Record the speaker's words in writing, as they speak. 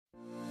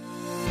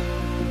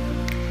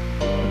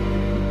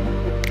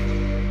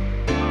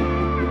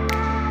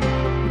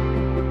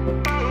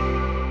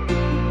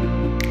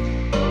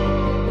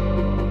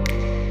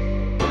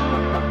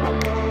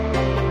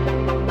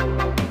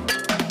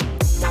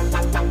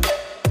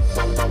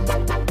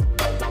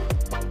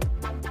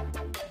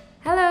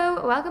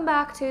Welcome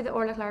back to the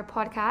Orla Clare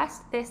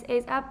podcast. This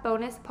is a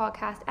bonus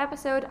podcast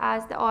episode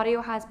as the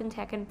audio has been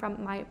taken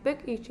from my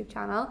book YouTube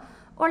channel,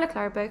 Orla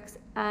Clare Books,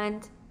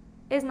 and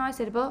is now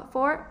suitable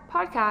for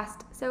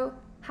podcast. So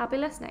happy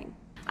listening.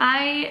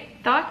 I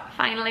thought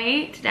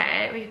finally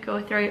today we could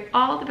go through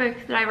all the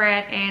books that I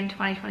read in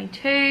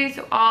 2022,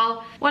 so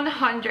all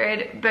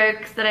 100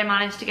 books that I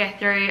managed to get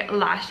through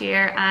last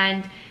year.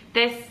 And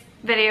this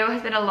video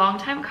has been a long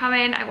time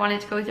coming. I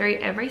wanted to go through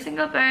every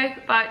single book,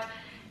 but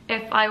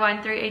if I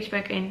went through each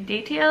book in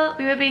detail,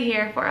 we would be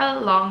here for a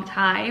long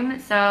time.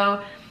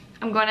 So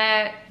I'm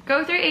gonna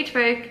go through each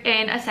book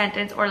in a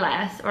sentence or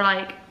less, or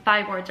like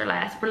 5 words or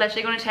less. We're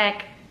literally gonna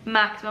take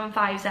maximum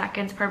 5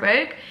 seconds per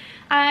book,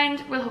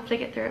 and we'll hopefully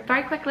get through it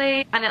very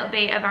quickly, and it'll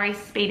be a very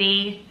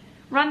speedy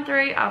run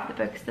through of the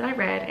books that I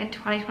read in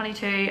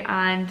 2022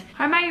 and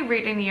how my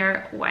reading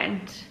year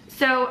went.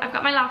 So I've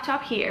got my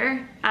laptop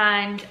here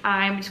and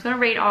I'm just going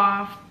to read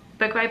off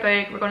book by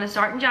book. We're going to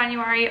start in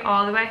January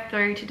all the way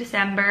through to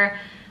December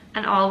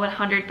and all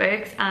 100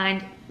 books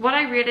and what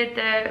I rated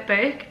the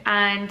book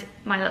and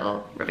my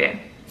little review.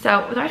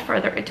 So without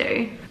further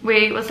ado,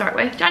 we will start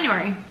with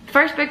January. The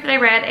first book that I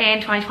read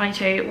in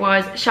 2022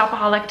 was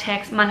Shopaholic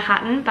Takes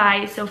Manhattan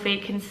by Sophie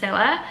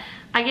Kinsella.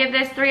 I gave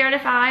this 3 out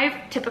of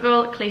 5,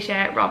 typical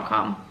cliche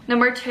rom-com.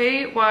 Number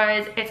 2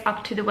 was It's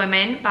Up to the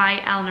Women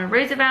by Eleanor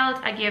Roosevelt.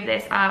 I gave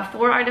this a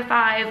 4 out of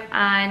 5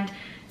 and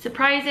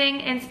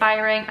surprising,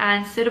 inspiring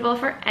and suitable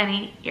for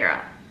any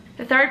era.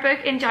 The third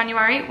book in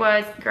January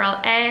was Girl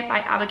A by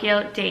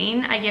Abigail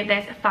Dean. I gave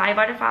this a 5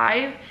 out of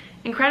 5.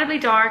 Incredibly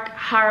dark,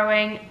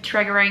 harrowing,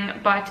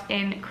 triggering, but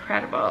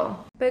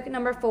incredible. Book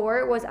number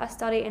 4 was A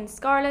Study in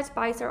Scarlet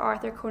by Sir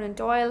Arthur Conan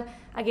Doyle.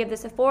 I gave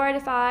this a 4 out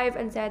of 5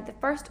 and said the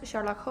first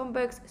Sherlock Holmes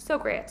books, so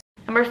great.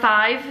 Number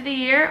 5 for the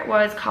year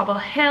was Cobble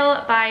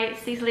Hill by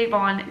Cecily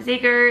Von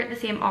Zieger, the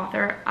same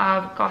author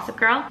of Gossip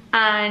Girl.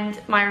 And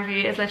my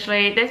review is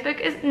literally, this book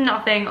is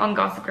nothing on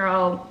Gossip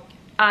Girl,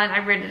 and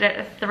I rated it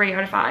a 3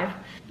 out of 5.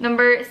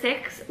 Number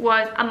 6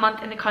 was A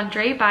Month in the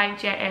Country by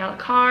J.L.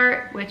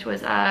 Carr, which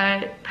was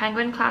a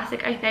Penguin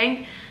classic, I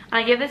think. And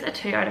I gave this a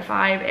 2 out of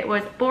 5. It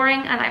was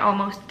boring and I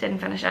almost didn't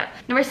finish it.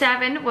 Number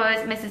 7 was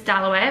Mrs.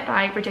 Dalloway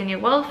by Virginia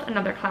Woolf,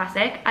 another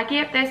classic. I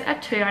gave this a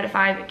 2 out of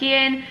 5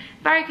 again.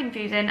 Very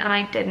confusing and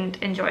I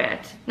didn't enjoy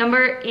it.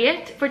 Number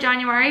 8 for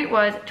January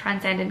was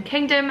Transcendent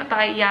Kingdom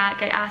by Yaa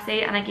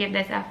Gyasi, and I gave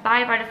this a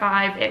 5 out of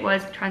 5. It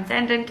was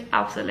transcendent,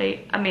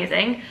 absolutely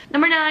amazing.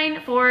 Number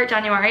 9 for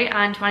January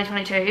and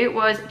 2022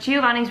 was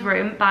Giovanni's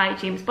Room by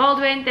James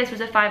Baldwin. This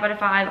was a 5 out of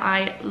 5.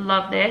 I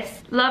love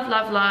this.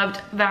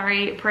 Loved.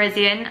 Very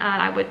Parisian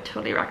and I would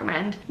totally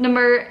recommend.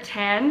 Number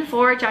 10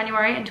 for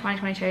January in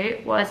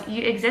 2022 was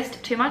You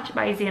Exist Too Much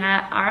by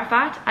Zaina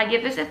Arafat. I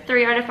give this a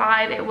 3 out of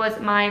 5. It was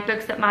my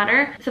Books That Matter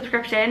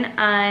subscription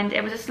and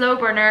it was a slow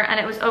burner and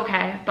it was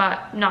okay,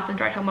 but nothing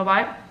to write home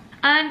about.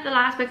 And the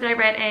last book that I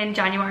read in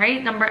January,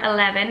 number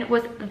 11,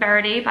 was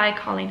Verity by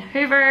Colleen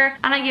Hoover,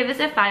 and I gave this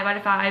a 5 out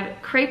of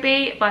 5.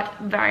 Creepy, but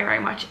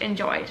very much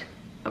enjoyed.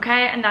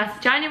 Okay, and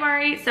that's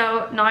January.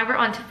 So now we're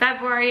on to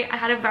February. I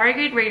had a very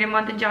good reading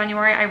month in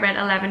January. I read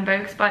 11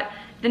 books, but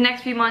the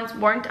next few months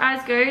weren't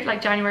as good. Like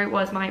January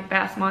was my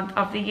best month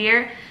of the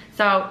year.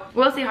 So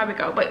we'll see how we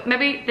go, but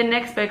maybe the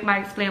next book might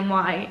explain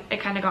why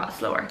it kind of got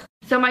slower.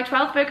 So my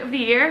 12th book of the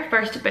year,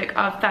 first book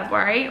of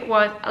February,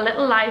 was A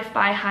Little Life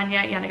by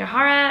Hanya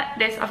Yanagihara.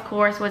 This of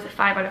course was a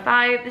 5 out of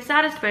 5, the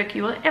saddest book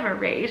you will ever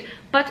read,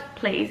 but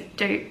please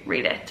do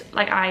read it.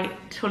 Like, I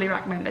totally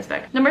recommend this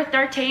book. Number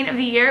 13 of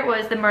the year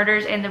was The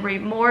Murders in the Rue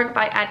Morgue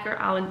by Edgar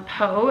Allan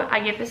Poe. I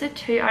gave this a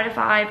 2 out of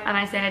 5 and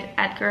I said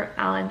Edgar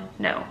Allan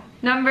no.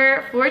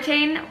 Number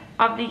 14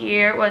 of the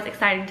year was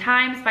Exciting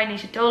Times by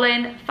Nisha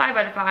Dolan. 5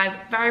 out of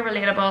 5, very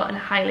relatable and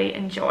highly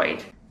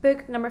enjoyed.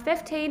 Book number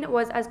 15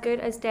 was As Good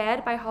as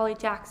Dead by Holly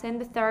Jackson,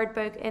 the third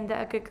book in the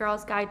A Good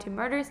Girl's Guide to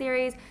Murder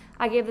series.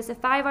 I gave this a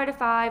 5 out of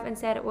 5 and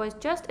said it was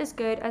just as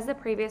good as the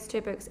previous 2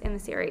 books in the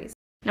series.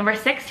 Number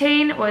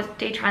 16 was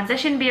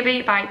Detransition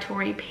Baby by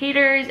Tori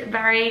Peters,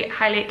 very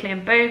highly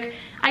acclaimed book.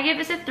 I gave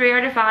this a 3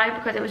 out of 5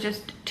 because it was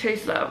just too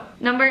slow.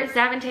 Number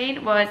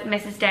 17 was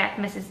Mrs.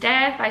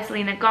 Death by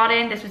Selena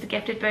Godin. This was a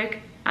gifted book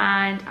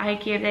and I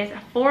gave this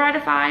a 4 out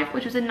of 5,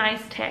 which was a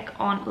nice take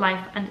on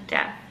life and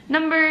death.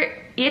 Number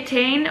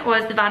 18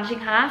 was The Vanishing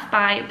Half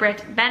by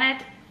Britt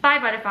Bennett.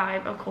 5 out of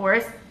 5, of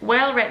course.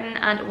 Well written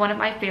and one of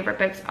my favourite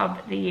books of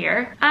the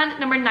year. And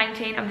number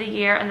 19 of the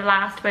year and the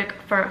last book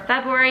for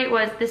February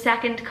was The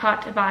Second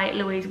Cut by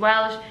Louise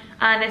Welsh.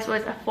 And this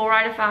was a 4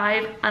 out of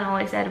 5 and all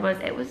I said was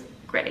it was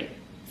gritty.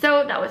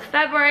 So that was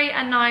February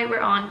and now we're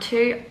on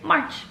to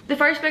March. The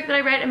first book that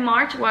I read in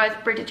March was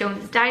Bridget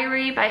Jones's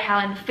Diary by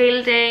Helen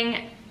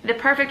Fielding. The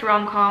perfect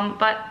rom-com,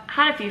 but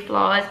had a few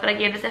flaws, but I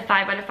gave this a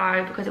 5 out of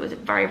 5 because it was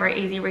very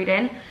easy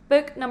reading.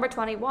 Book number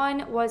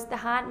 21 was The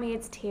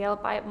Handmaid's Tale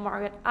by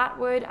Margaret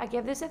Atwood. I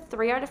gave this a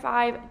 3 out of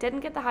 5, didn't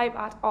get the hype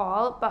at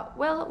all, but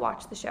will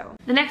watch the show.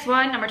 The next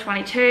one, number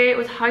 22,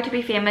 was How to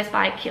Be Famous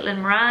by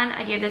Caitlin Moran.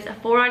 I gave this a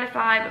 4 out of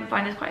 5 and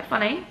found this quite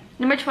funny.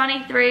 Number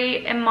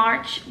 23 in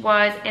March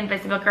was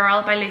Invisible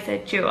Girl by Lisa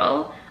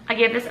Jewell. I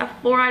gave this a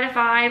 4 out of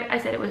 5. I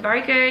said it was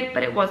very good,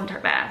 but it wasn't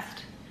her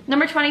best.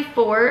 Number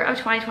 24 of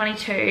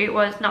 2022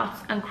 was Noughts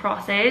and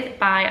Crosses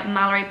by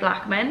Mallory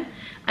Blackman.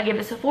 I gave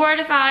this a 4 out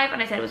of 5 and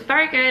I said it was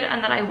very good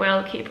and that I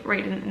will keep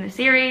reading in the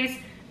series.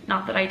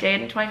 Not that I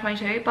did in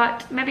 2022,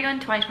 but maybe in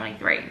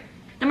 2023.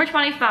 Number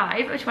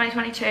 25 of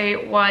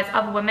 2022 was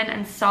Of Women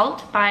and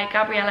Salt by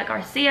Gabriela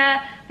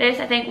Garcia. This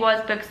I think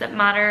was Books That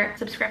Matter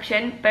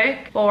subscription book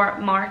for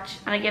March,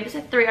 and I gave this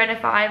a 3 out of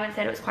 5 and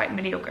said it was quite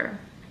mediocre.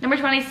 Number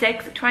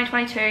 26 of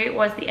 2022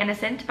 was The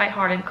Innocent by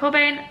Harlan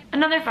Coben.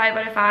 Another 5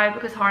 out of 5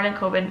 because Harlan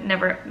Coben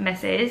never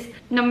misses.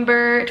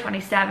 Number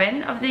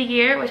 27 of the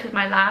year, which was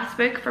my last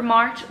book for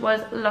March,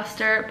 was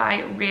Luster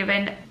by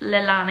Raven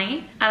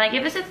Leilani. And I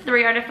gave this a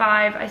 3 out of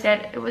 5. I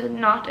said it was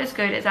not as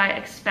good as I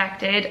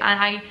expected, and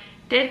I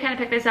did kind of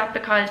pick this up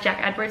because Jack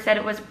Edwards said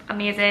it was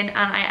amazing,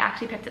 and I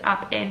actually picked it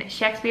up in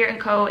Shakespeare &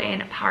 Co. in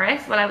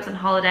Paris while I was on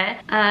holiday.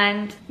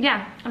 And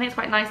yeah, I think it's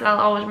quite nice that I'll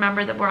always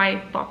remember that where I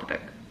bought the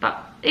book.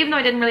 But even though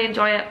I didn't really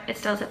enjoy it, it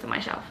still sits on my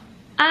shelf.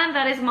 And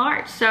that is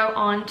March, so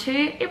on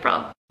to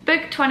April.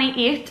 Book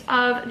 28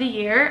 of the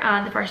year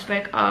and the first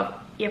book of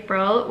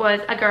April was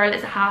A Girl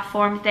Is a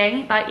Half-Formed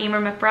Thing by Emer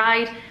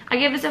McBride. I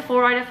gave this a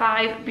 4 out of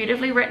 5,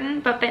 beautifully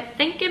written, but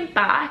thinking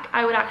back,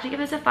 I would actually give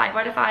this a 5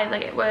 out of 5.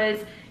 Like, it was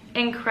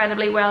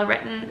incredibly well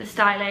written, the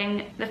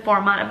styling, the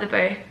format of the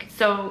book,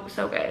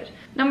 so good.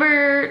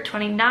 Number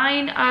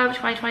 29 of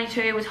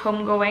 2022 was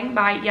Homegoing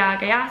by Yaa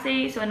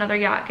Gyasi, so another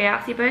Yaa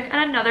Gyasi book,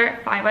 and another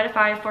 5 out of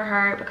 5 for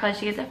her because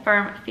she is a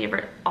firm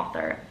favourite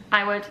author.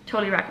 I would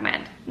totally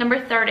recommend. Number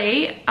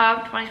 30 of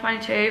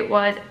 2022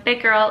 was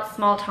Big Girl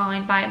Small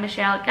Town by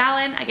Michelle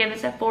Gallen. I gave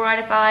this a 4 out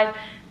of 5.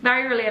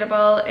 Very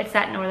relatable, it's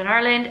set in Northern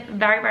Ireland,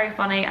 very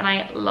funny, and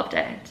I loved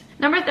it.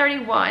 Number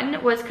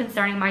 31 was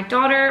Concerning My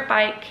Daughter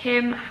by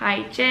Kim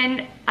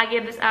Hae-jin. I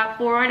gave this a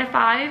 4 out of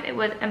 5. It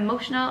was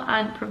emotional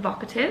and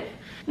provocative.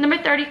 Number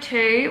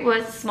 32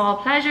 was Small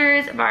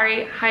Pleasures,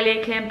 very highly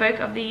acclaimed book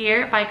of the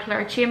year by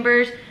Claire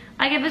Chambers.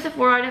 I gave this a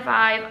 4 out of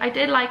 5. I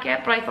did like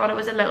it, but I thought it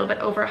was a little bit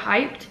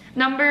overhyped.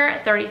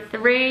 Number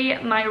 33,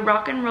 My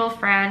Rock and Roll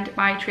Friend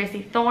by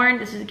Tracy Thorn.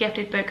 This is a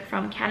gifted book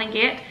from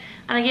Canongate,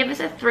 and I gave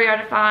this a 3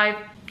 out of 5.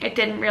 It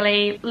didn't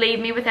really leave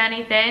me with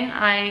anything.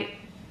 I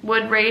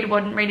would read,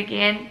 wouldn't read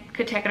again,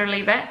 could take it or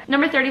leave it.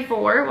 Number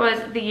 34 was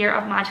The Year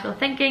of Magical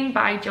Thinking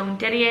by Joan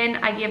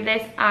Didion. I gave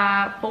this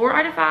a 4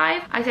 out of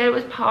 5. I said it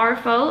was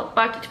powerful,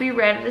 but to be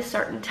read at a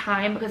certain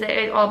time because it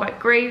is all about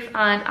grief,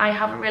 and I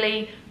haven't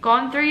really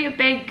gone through a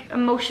big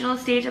emotional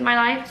stage in my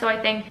life, so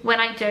I think when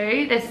I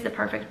do, this is the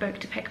perfect book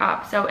to pick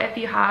up. So if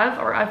you have,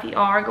 or if you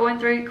are going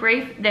through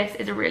grief, this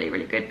is a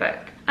really good book.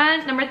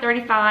 And number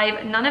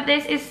 35, None of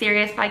This Is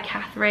Serious by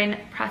Katherine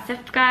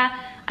Prasivka.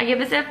 I give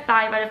this a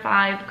 5 out of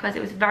 5 because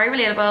it was very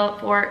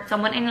relatable for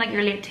someone in like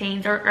your late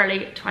teens or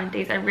early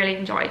 20s. I really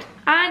enjoyed.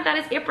 And that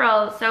is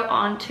April, so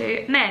on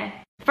to May.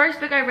 First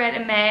book I read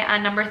in May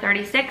and number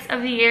 36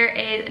 of the year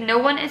is No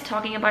One Is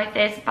Talking About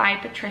This by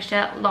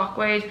Patricia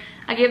Lockwood.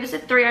 I gave this a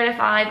 3 out of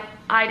 5.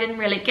 I didn't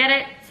really get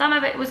it. Some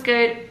of it was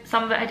good,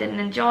 some of it I didn't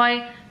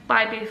enjoy. But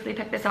I basically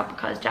picked this up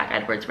because Jack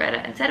Edwards read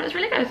it and said it was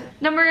really good.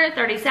 Number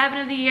 37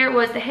 of the year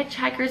was The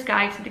Hitchhiker's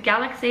Guide to the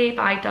Galaxy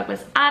by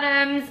Douglas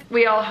Adams.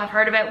 We all have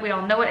heard of it, we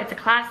all know it, it's a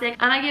classic.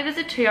 And I gave this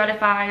a 2 out of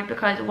 5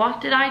 because what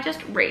did I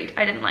just read?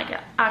 I didn't like it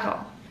at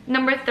all.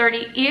 Number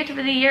 38 of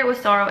the year was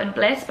Sorrow and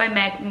Bliss by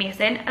Meg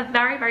Mason. A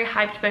very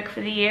hyped book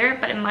for the year,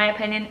 but in my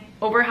opinion,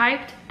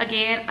 overhyped.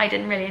 Again, I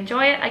didn't really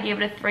enjoy it. I gave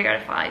it a 3 out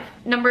of 5.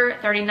 Number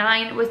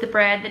 39 was The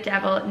Bread the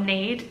Devil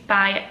Need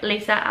by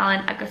Lisa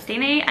Allen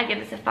Agostini. I give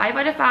this a 5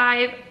 out of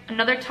 5.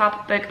 Another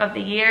top book of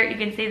the year. You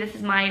can see this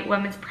is my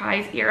women's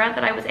prize era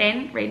that I was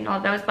in, reading all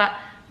of those, but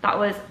that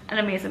was an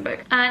amazing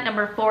book. And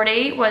number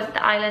 40 was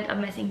The Island of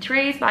Missing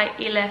Trees by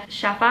Elif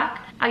Shafak.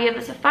 I gave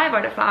this a 5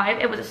 out of 5.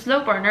 It was a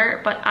slow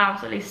burner, but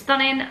absolutely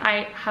stunning.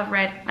 I have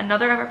read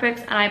another of her books,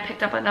 and I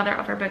picked up another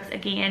of her books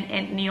again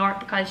in New York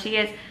because she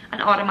is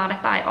an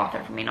automatic buy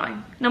author for me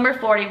now. Number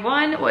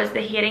 41 was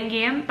The Hating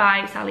Game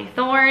by Sally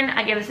Thorne.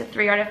 I gave this a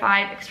 3 out of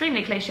 5.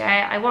 Extremely cliche.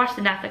 I watched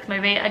the Netflix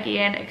movie,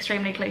 again,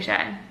 extremely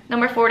cliche.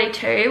 Number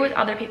 42 was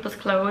Other People's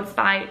Clothes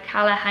by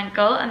Kala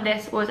Henkel, and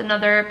this was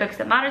another Books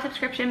That Matter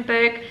subscription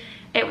book.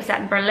 It was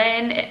set in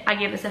Berlin. I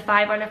gave this a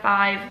 5 out of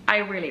 5. I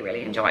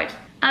really enjoyed.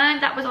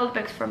 And that was all the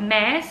books from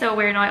May, so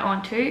we're now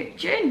on to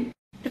June.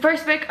 The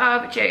first book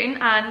of June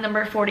and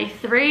number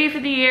 43 for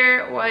the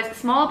year was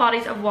Small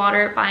Bodies of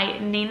Water by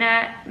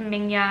Nina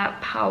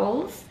Minya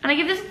Powells. And I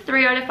give this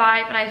 3 out of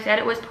 5, and I said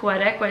it was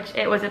poetic, which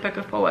it was a book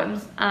of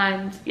poems,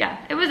 and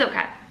yeah, it was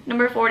okay.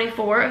 Number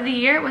 44 of the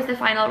year was the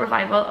final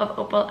revival of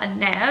Opal and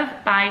Neve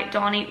by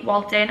Donnie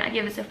Walton. I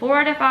gave this a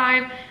 4 out of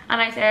 5,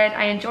 and I said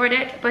I enjoyed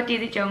it, but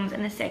Daisy Jones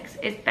and the Six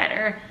is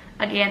better.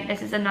 Again,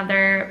 this is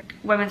another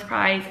Women's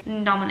Prize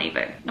nominee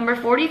book. Number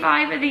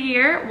 45 of the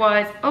year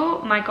was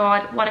Oh My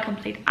God, What a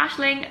Complete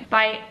Aisling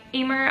by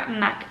Emer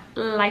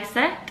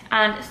McLysaght.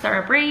 and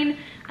Sarah Breen.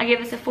 I gave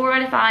this a 4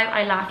 out of 5.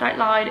 I laughed out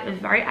loud. It was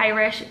very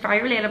Irish, very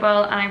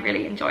relatable, and I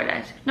really enjoyed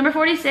it. Number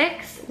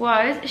 46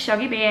 was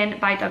Shuggie Bain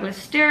by Douglas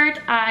Stewart.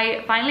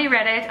 I finally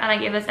read it and I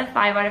gave this a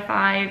 5 out of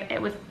 5.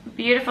 It was a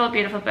beautiful,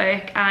 beautiful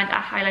book and a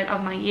highlight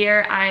of my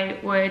year. I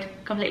would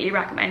completely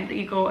recommend that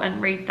you go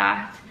and read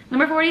that.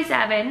 Number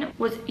 47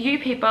 was You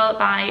People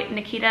by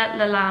Nikita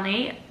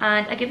Lalani,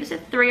 and I give this a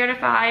 3 out of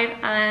 5,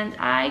 and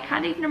I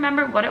can't even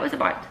remember what it was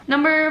about.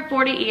 Number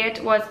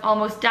 48 was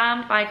Almost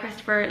Damned by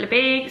Christopher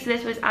Lebig. So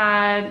this was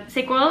a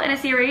sequel in a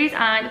series,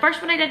 and the first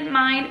one I didn't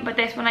mind, but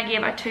this one I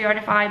gave a 2 out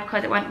of 5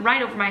 because it went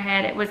right over my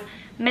head. It was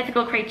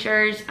mythical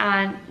creatures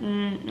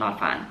and not a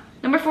fan.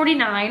 Number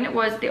 49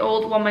 was The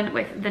Old Woman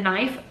with the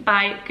Knife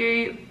by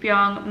Gu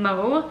Byung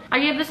Mo. I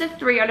gave this a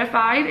 3 out of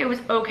 5. It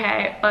was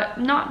okay, but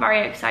not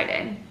very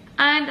exciting.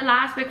 And the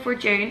last book for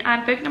June,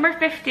 and book number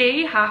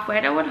 50,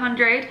 halfway to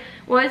 100,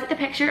 was The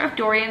Picture of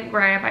Dorian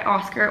Gray by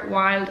Oscar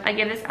Wilde. I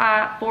give this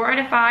a 4 out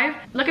of 5.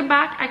 Looking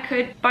back, I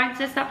could bounce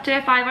this up to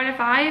a 5 out of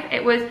 5.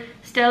 It was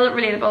still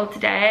relatable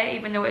today,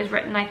 even though it was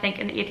written, I think,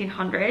 in the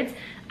 1800s.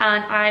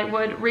 And I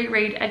would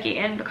reread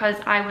again because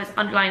I was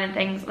underlining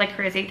things like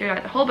crazy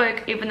throughout the whole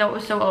book. Even though it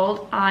was so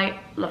old, I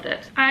loved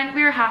it. And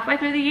we are halfway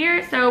through the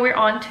year, so we're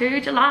on to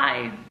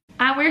July.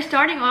 And we're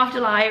starting off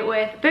July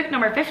with book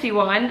number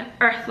 51,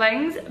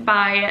 Earthlings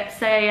by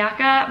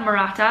Sayaka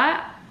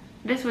Murata.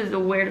 This was the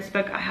weirdest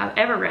book I have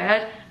ever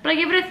read, but I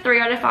give it a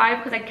 3 out of 5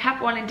 because I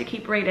kept wanting to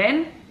keep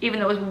reading, even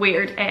though it was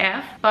weird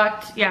AF.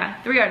 But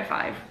yeah, 3 out of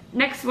 5.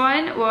 Next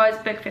one was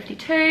book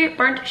 52,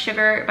 Burnt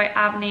Sugar by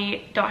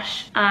Avni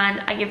Dosh,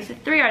 and I gave this a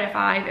 3 out of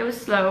 5. It was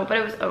slow, but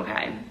it was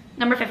okay.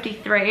 Number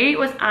 53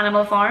 was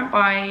Animal Farm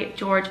by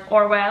George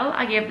Orwell.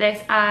 I gave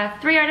this a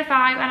 3 out of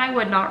 5 and I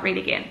would not read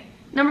again.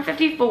 Number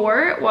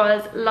 54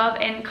 was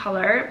Love in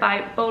Colour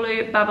by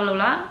Bolu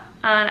Babalola,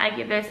 and I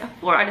gave this a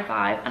 4 out of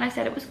 5 and I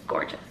said it was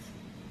gorgeous.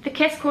 The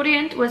Kiss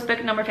Quotient was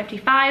book number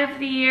 55 of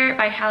the year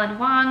by Helen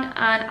Wang,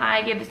 and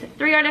I gave this a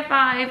 3 out of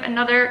 5,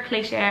 another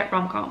cliche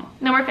rom-com.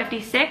 Number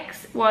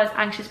 56 was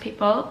Anxious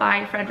People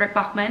by Frederick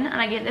Bachman,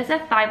 and I gave this a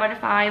 5 out of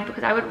 5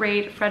 because I would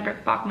read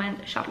Frederick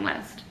Bachman's shopping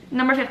list.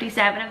 Number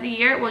 57 of the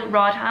year was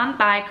Rodham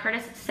by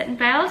Curtis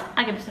Sittenfeld.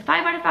 I give this a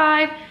 5 out of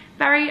 5.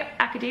 Very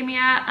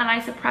academia, and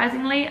I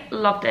surprisingly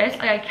loved it.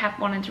 Like, I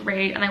kept wanting to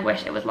read and I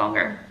wish it was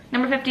longer.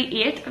 Number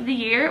 58 of the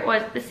year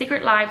was The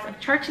Secret Lives of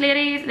Church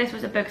Ladies. This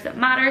was a Books That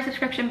Matter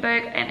subscription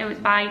book, and it was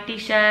by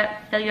Disha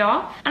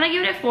Filyaw, and I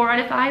gave it a 4 out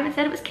of 5 and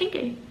said it was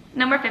kinky.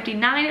 Number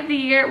 59 of the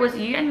year was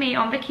You and Me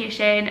on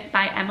Vacation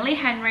by Emily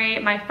Henry.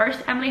 My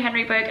first Emily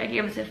Henry book. I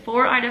gave this a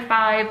 4 out of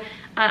 5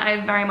 and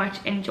I very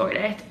much enjoyed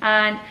it.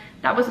 And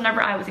that was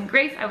whenever I was in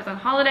Greece. I was on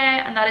holiday,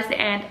 and that is the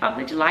end of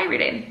the July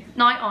reading.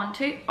 Now on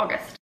to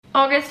August.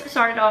 August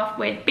started off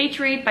with Beach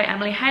Read by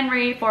Emily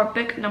Henry for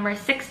book number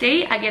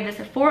 60. I gave this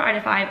a 4 out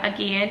of 5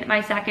 again, my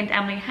second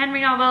Emily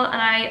Henry novel,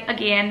 and I,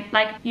 again,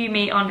 like You,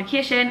 Me on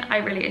Vacation, I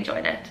really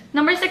enjoyed it.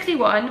 Number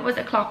 61 was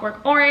A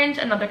Clockwork Orange,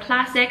 another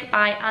classic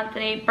by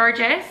Anthony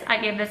Burgess.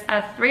 I gave this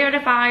a 3 out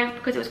of 5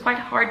 because it was quite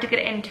hard to get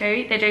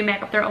into. They do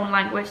make up their own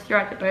language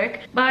throughout the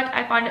book, but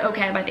I found it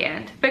okay by the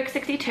end. Book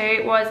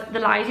 62 was The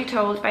Lies You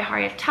Told by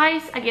Harriet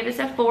Tice. I gave this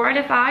a 4 out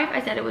of 5.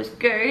 I said it was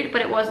good,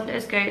 but it wasn't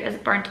as good as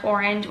Burnt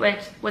Orange, which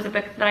was a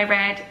book that I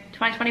read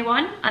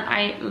 2021 and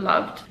I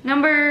loved.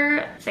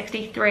 Number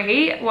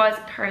 63 was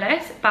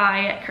Careless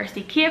by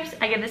Kirsty Capes.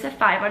 I gave this a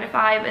 5 out of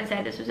 5 and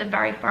said this was a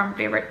very firm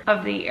favourite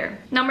of the year.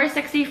 Number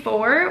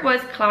 64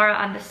 was Clara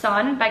and the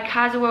Sun by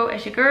Kazuo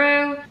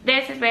Ishiguro.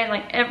 This has been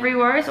like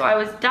everywhere, so I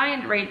was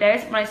dying to read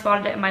this when I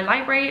spotted it in my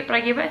library, but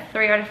I gave it a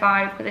 3 out of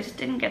 5 because I just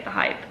didn't get the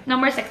hype.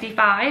 Number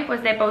 65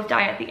 was They Both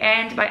Die at the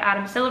End by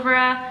Adam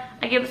Silvera.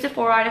 I gave this a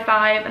 4 out of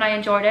 5 and I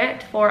enjoyed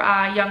it for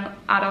a young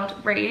adult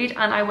read,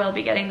 and I will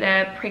be getting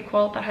the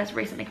prequel that has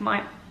recently come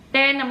out.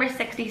 Then number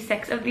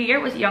 66 of the year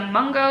was Young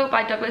Mungo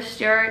by Douglas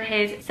Stewart,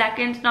 his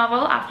second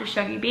novel after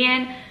Shuggie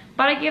Bain.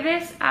 But I give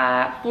this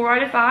a 4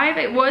 out of 5.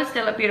 It was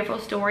still a beautiful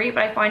story,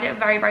 but I find it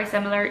very, very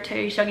similar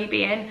to Shuggie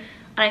Bain.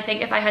 And I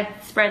think if I had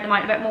spread them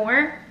out a bit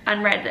more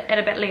and read it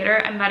a bit later,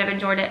 I might have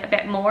enjoyed it a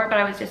bit more, but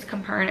I was just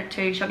comparing it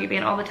to Shuggie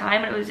Bain all the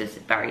time and it was just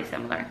very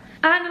similar.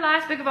 And the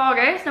last book of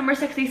August, number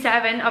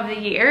 67 of the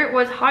year,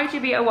 was How to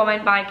Be a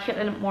Woman by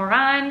Caitlin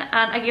Moran,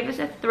 and I gave this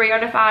a 3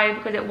 out of 5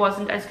 because it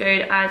wasn't as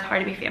good as How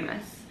to Be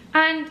Famous.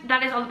 And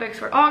that is all the books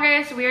for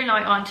August. We are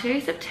now on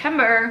to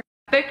September.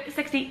 Book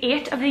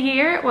 68 of the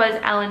year was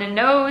Ellen and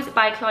Nose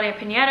by Claudia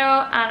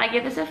Pinedo, and I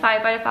gave this a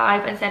 5 out of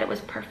 5 and said it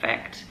was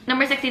perfect.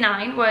 Number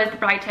 69 was The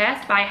Bride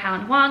Test by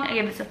Helen Wang. I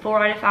gave this a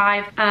 4 out of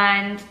 5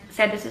 and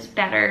said this is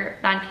better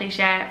than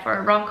Cliche for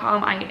a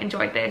rom-com. I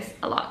enjoyed this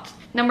a lot.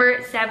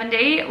 Number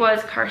 70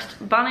 was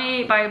Cursed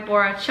Bunny by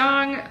Bora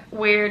Chung.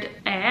 Weird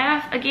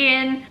AF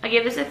again. I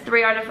gave this a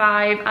 3 out of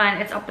 5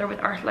 and it's up there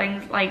with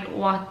Earthlings. Like,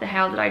 what the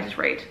hell did I just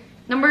read?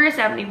 Number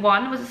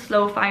 71 was A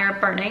Slow Fire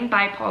Burning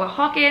by Paula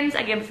Hawkins.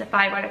 I gave this a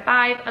 5 out of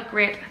 5, a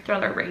great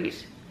thriller read.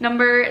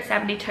 Number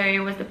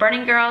 72 was The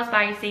Burning Girls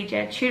by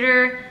CJ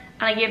Tudor,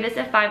 and I gave this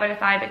a 5 out of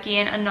 5,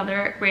 again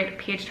another great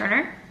page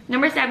turner.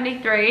 Number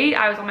 73,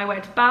 I was on my way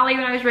to Bali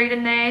when I was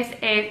reading this,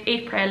 is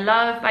Eat, Pray,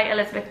 Love by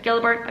Elizabeth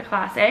Gilbert, a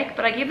classic,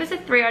 but I gave this a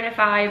 3 out of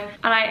 5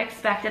 and I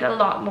expected a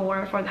lot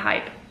more for the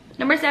hype.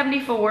 Number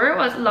 74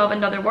 was Love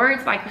and Other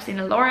Words by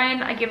Christina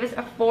Lauren. I give this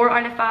a 4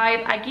 out of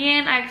 5.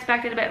 Again, I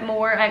expected a bit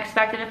more. I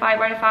expected a 5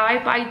 out of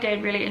 5, but I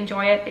did really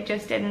enjoy it. It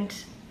just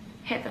didn't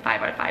hit the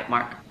 5 out of 5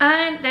 mark.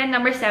 And then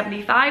number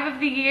 75 of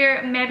the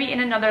year, Maybe in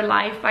Another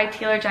Life by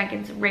Taylor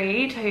Jenkins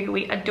Reid, who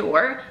we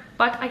adore.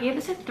 But I gave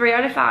this a 3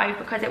 out of 5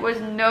 because it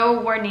was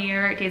nowhere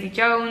near Daisy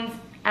Jones,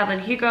 Evelyn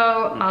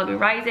Hugo, Malibu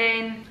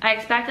Rising. I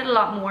expected a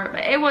lot more,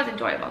 but it was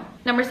enjoyable.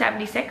 Number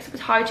 76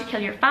 was How to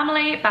Kill Your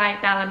Family by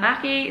Bella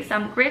Mackie,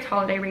 some great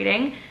holiday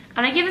reading.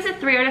 And I gave this a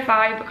 3 out of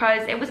 5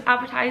 because it was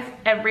advertised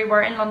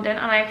everywhere in London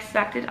and I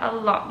expected a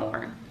lot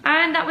more.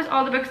 And that was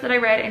all the books that I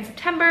read in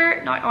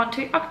September. Now on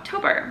to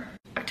October.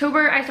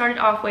 October, I started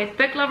off with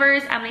Book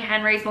Lovers, Emily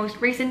Henry's most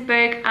recent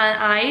book, and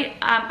I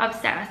am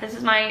obsessed. This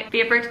is my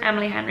favourite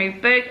Emily Henry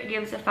book. I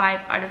gave this a 5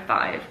 out of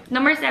 5.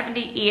 Number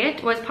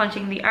 78 was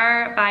Punching the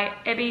Air by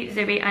Ibi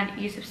Zubi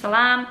and Yusuf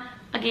Salam.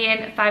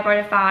 Again, 5 out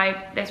of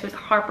 5. This was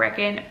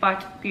heartbreaking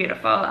but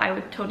beautiful. I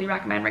would totally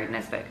recommend reading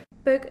this book.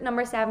 Book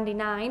number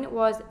 79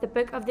 was The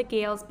Book of the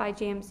Gales by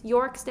James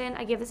Yorkston.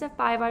 I gave this a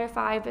 5 out of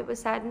 5. It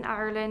was set in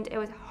Ireland. It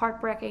was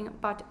heartbreaking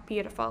but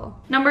beautiful.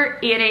 Number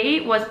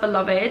 80 was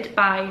Beloved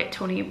by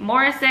Toni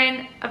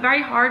Morrison. A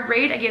very hard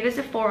read. I gave this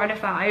a 4 out of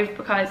 5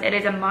 because it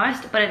is a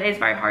must, but it is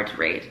very hard to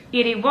read.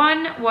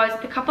 81 was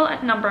The Couple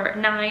at Number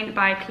 9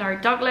 by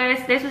Claire Douglas.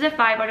 This was a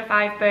 5 out of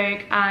 5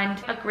 book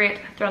and a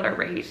great thriller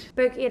read.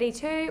 Book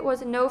 82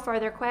 was No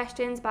Further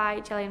Questions by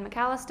Gillian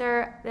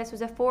McAllister. This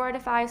was a 4 out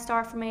of 5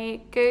 star for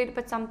me. Good,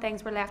 but some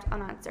things were left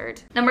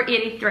unanswered. Number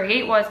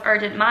 83 was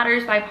Urgent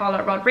Matters by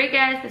Paula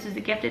Rodriguez. This is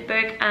a gifted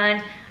book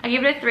and I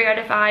gave it a 3 out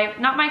of 5.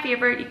 Not my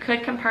favourite. You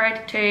could compare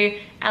it to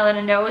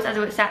Ellen Knows as it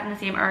was set in the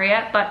same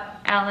area, but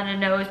Ellen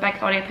Knows by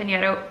Claudia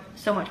Pinedo,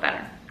 so much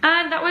better.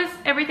 And that was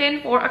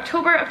everything for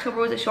October.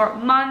 October was a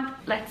short month.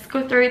 Let's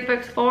go through the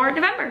books for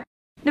November.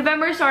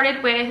 November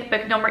started with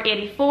book number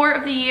 84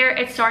 of the year.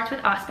 It Starts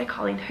With Us by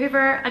Colleen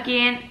Hoover.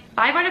 Again,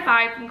 5 out of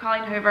 5 from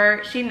Colleen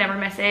Hoover. She never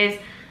misses.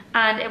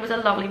 And it was a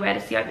lovely way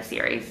to see out the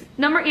series.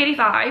 Number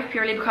 85,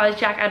 purely because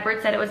Jack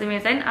Edwards said it was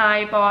amazing,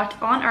 I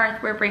bought On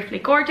Earth We're Briefly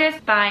Gorgeous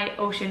by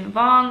Ocean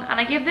Vuong, and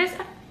I give this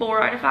a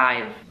 4 out of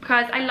 5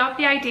 because I loved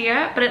the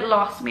idea, but it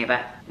lost me a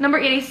bit. Number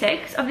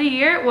 86 of the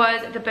year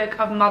was The Book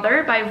of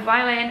Mother by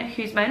Violaine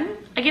Huisman.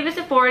 I give this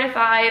a 4 out of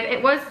 5.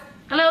 It was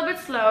a little bit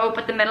slow,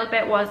 but the middle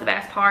bit was the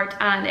best part,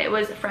 and it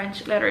was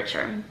French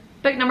literature.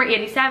 Book number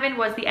 87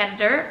 was The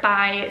Editor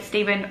by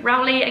Stephen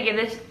Rowley. I give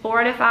this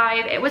 4 out of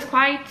 5. It was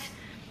quite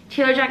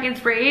Taylor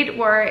Jenkins Reid,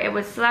 where it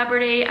was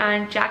celebrity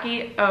and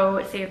Jackie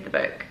O saved the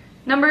book.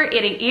 Number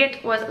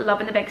 88 was Love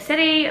in the Big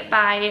City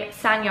by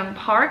Sang-Young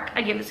Park.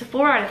 I give this a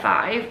 4 out of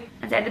 5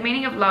 and said the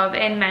meaning of love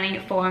in many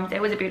forms.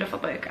 It was a beautiful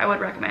book. I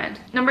would recommend.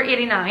 Number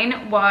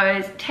 89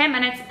 was 10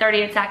 minutes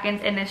 38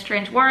 seconds in This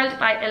Strange World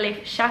by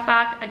Elif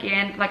Shafak.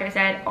 Again, like I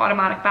said,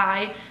 automatic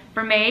buy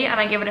for me, and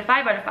I give it a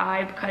 5 out of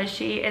 5 because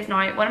she is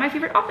now one of my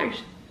favorite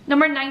authors.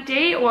 Number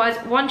 90 was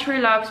One True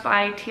Loves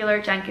by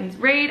Taylor Jenkins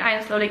Reid. I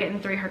am slowly getting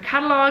through her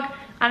catalogue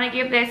and I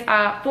give this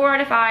a 4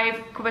 out of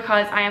 5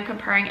 because I am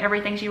comparing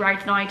everything she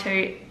writes now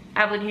to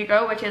Evelyn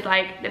Hugo, which is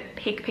like the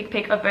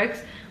peak of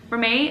books for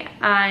me,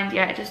 and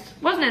yeah, it just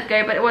wasn't as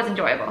good, but it was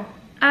enjoyable.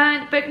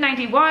 And book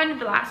 91,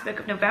 the last book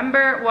of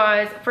November,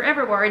 was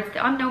Forever Words,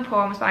 The Unknown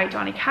Poems by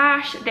Johnny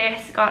Cash.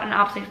 This got an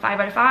absolute 5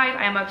 out of 5.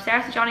 I am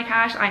obsessed with Johnny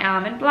Cash. I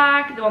am in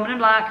black, the woman in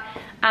black,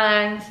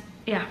 and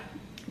yeah,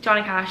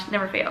 Johnny Cash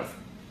never fails.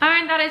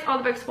 And that is all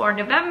the books for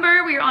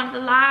November. We are on to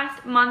the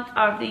last month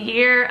of the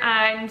year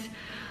and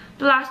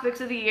the last books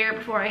of the year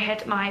before I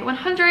hit my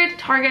 100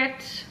 target.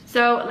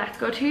 So let's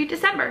go to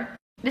December.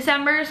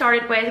 December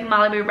started with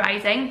Malibu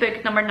Rising,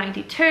 book number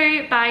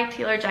 92 by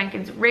Taylor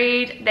Jenkins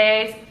Reid.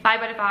 This 5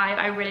 out of 5.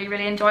 I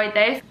really enjoyed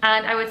this,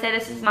 and I would say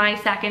this is my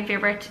second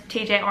favourite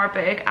TJR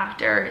book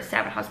after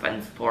Seven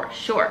Husbands for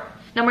sure.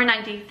 Number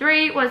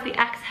 93 was The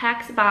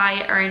Ex-Hex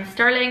by Erin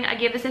Sterling. I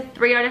gave this a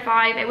 3 out of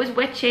 5. It was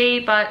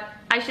witchy, but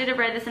I should have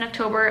read this in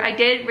October. I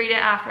did read it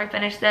after I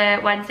finished the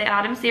Wednesday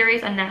Addams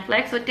series on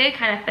Netflix, so it did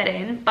kind of fit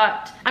in,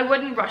 but I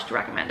wouldn't rush to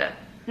recommend it.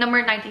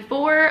 Number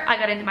 94, I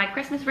got into my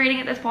Christmas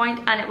reading at this point,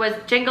 and it was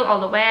Jingle All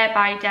the Way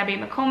by Debbie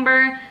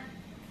Macomber.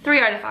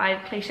 3 out of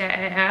 5, cliche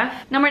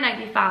AF. Number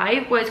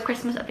 95 was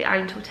Christmas at the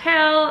Island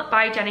Hotel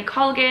by Jenny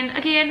Colgan.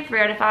 Again, 3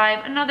 out of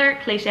 5, another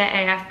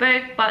cliche AF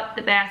book, but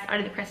the best out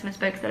of the Christmas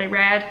books that I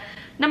read.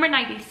 Number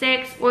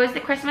 96 was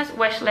The Christmas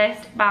Wish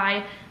List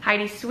by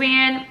Heidi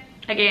Swain.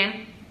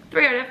 Again,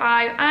 3 out of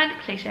 5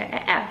 and cliche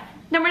AF.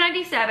 Number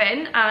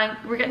 97, and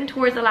we're getting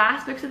towards the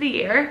last books of the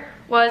year,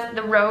 was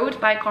The Road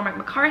by Cormac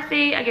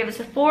McCarthy. I gave this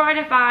a 4 out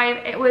of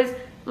 5. It was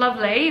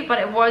lovely, but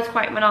it was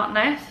quite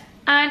monotonous.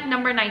 And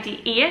number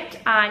 98,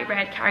 I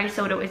read Carrie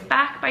Soto Is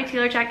Back by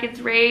Taylor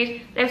Jenkins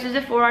Reid. This was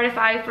a 4 out of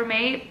 5 for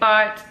me,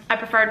 but I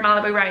preferred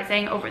Malibu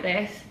Rising over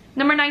this.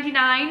 Number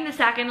 99, the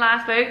second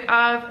last book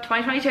of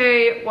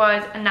 2022,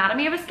 was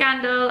Anatomy of a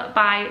Scandal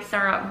by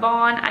Sarah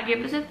Vaughan. I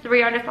gave this a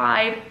 3 out of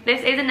 5. This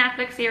is a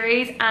Netflix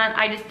series and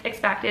I just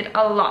expected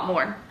a lot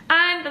more.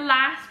 And the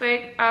last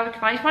book of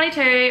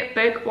 2022,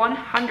 book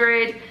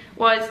 100,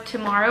 was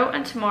Tomorrow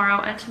and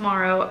Tomorrow and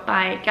Tomorrow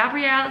by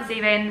Gabrielle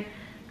Zevin.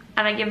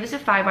 And I give this a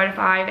 5 out of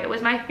 5. It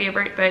was my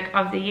favourite book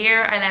of the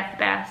year. I left the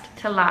best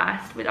to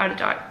last, without a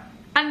doubt.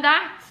 And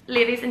that,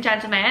 ladies and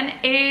gentlemen,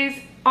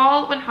 is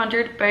all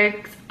 100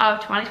 books of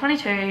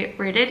 2022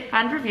 rated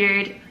and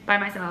reviewed by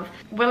myself.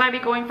 Will I be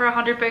going for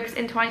 100 books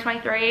in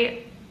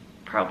 2023?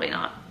 Probably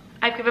not.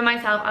 I've given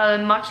myself a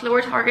much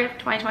lower target for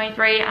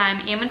 2023.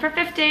 I'm aiming for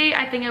 50.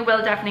 I think I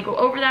will definitely go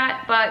over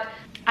that, but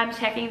I'm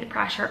taking the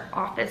pressure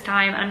off this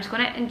time. I'm just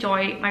going to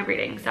enjoy my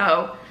reading.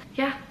 So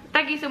yeah,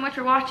 thank you so much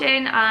for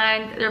watching,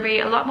 and there'll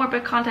be a lot more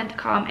book content to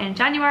come in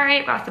January.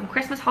 I've got some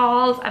Christmas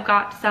hauls. I've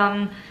got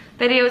some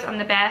videos on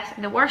the best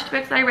and the worst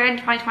books that I read in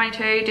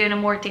 2022, doing a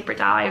more deeper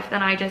dive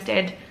than I just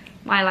did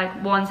my like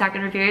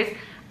 1-second reviews.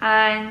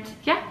 And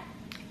yeah,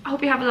 I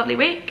hope you have a lovely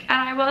week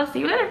and I will see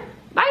you later.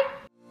 Bye.